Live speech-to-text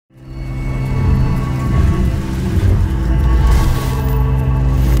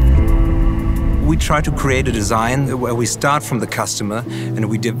try to create a design where we start from the customer and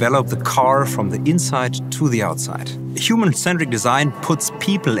we develop the car from the inside to the outside. Human-centric design puts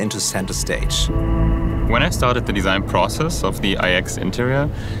people into center stage. When I started the design process of the iX interior,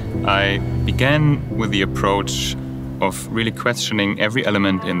 I began with the approach of really questioning every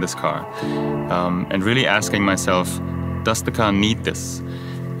element in this car and really asking myself, does the car need this?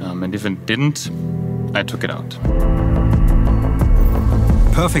 And if it didn't, I took it out.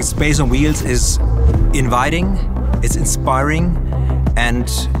 Perfect Space on Wheels is inviting, it's inspiring, and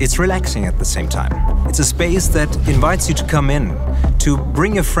it's relaxing at the same time. It's a space that invites you to come in, to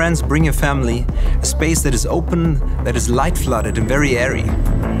bring your friends, bring your family, a space that is open, that is light-flooded and very airy.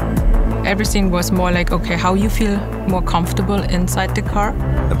 Everything was more like, okay, how you feel more comfortable inside the car.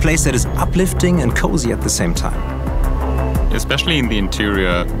 A place that is uplifting and cozy at the same time. Especially in the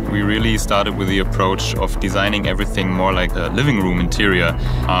interior, we really started with the approach of designing everything more like a living room interior.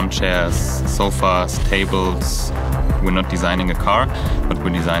 Armchairs, sofas, tables. We're not designing a car, but we're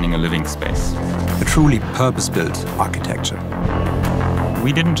designing a living space. A truly purpose-built architecture.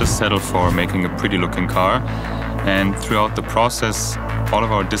 We didn't just settle for making a pretty-looking car, and throughout the process, all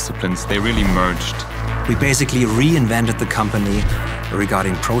of our disciplines, they really merged. We basically reinvented the company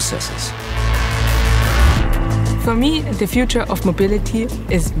regarding processes. For me, the future of mobility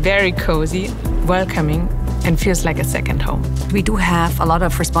is very cozy, welcoming, and feels like a second home. We do have a lot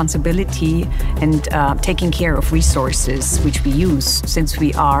of responsibility and taking care of resources which we use since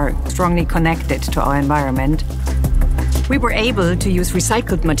we are strongly connected to our environment. We were able to use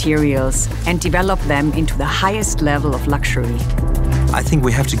recycled materials and develop them into the highest level of luxury. I think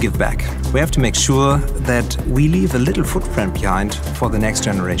we have to give back. We have to make sure that we leave a little footprint behind for the next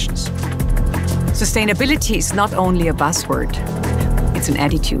generations. Sustainability is not only a buzzword, it's an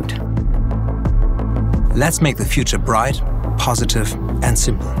attitude. Let's make the future bright, positive, and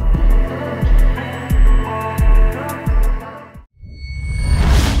simple.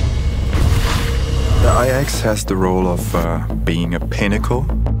 The iX has the role of being a pinnacle,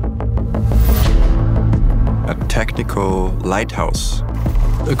 a technical lighthouse.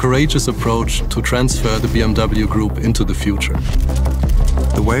 A courageous approach to transfer the BMW Group into the future.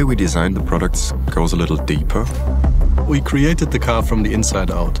 The way we design the products goes a little deeper. We created the car from the inside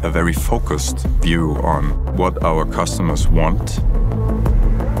out. A very focused view on what our customers want.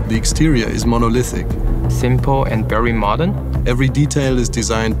 The exterior is monolithic. Simple and very modern. Every detail is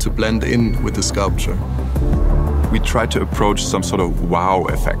designed to blend in with the sculpture. We try to approach some sort of wow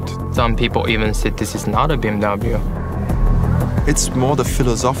effect. Some people even said this is not a BMW. It's more the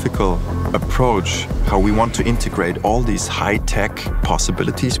philosophical approach, how we want to integrate all these high-tech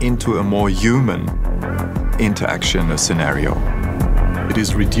possibilities into a more human interaction scenario. It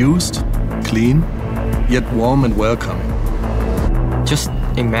is reduced, clean, yet warm and welcoming. Just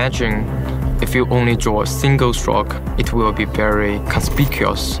imagine if you only draw a single stroke, it will be very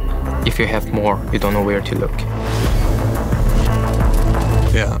conspicuous. If you have more, you don't know where to look.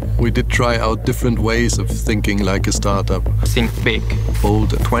 Yeah, we did try out different ways of thinking like a startup. Think big.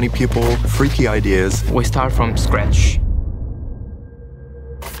 Bold. 20 people, freaky ideas. We start from scratch.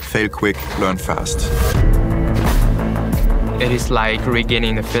 Fail quick, learn fast. It is like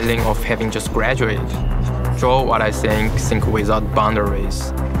regaining the feeling of having just graduated. Draw what I think without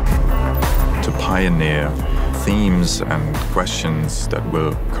boundaries. To pioneer themes and questions that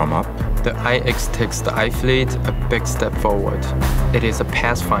will come up. The iX takes the iFleet a big step forward. It is a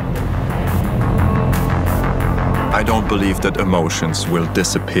pathfinder. I don't believe that emotions will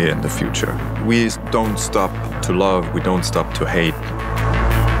disappear in the future. We don't stop to love, we don't stop to hate.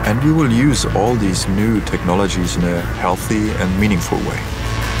 And we will use all these new technologies in a healthy and meaningful way.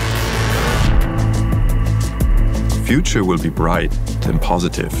 The future will be bright and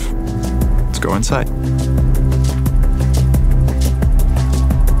positive. Let's go inside.